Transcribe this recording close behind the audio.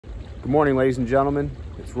Good morning, ladies and gentlemen.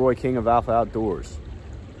 It's Roy King of Alpha Outdoors.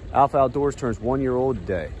 Alpha Outdoors turns 1 year old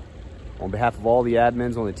today. On behalf of all the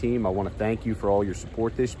admins on the team, I want to thank you for all your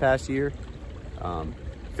support this past year.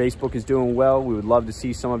 Facebook is doing well. We would love to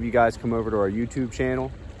see some of you guys come over to our YouTube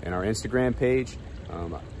channel and our Instagram page.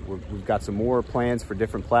 We've got some more plans for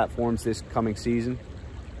different platforms this coming season,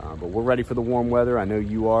 but we're ready for the warm weather. I know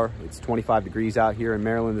you are. It's 25 degrees out here in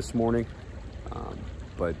Maryland this morning,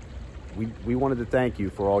 but we wanted to thank you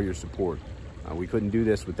for all your support. We couldn't do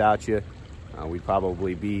this without you. We'd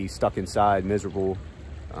probably be stuck inside, miserable,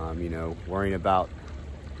 you know, worrying about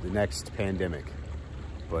the next pandemic.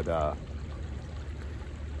 But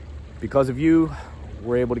because of you,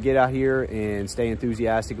 we're able to get out here and stay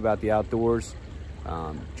enthusiastic about the outdoors,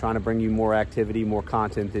 trying to bring you more activity, more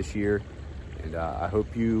content this year. And I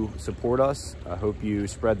hope you support us. I hope you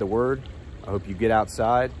spread the word. I hope you get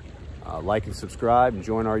outside. Like and subscribe and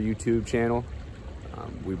join our YouTube channel.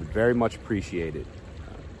 We would very much appreciate it.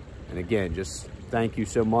 And again, just thank you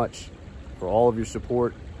so much for all of your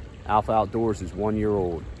support. Alpha Outdoors is 1 year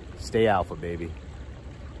old. Stay Alpha, baby.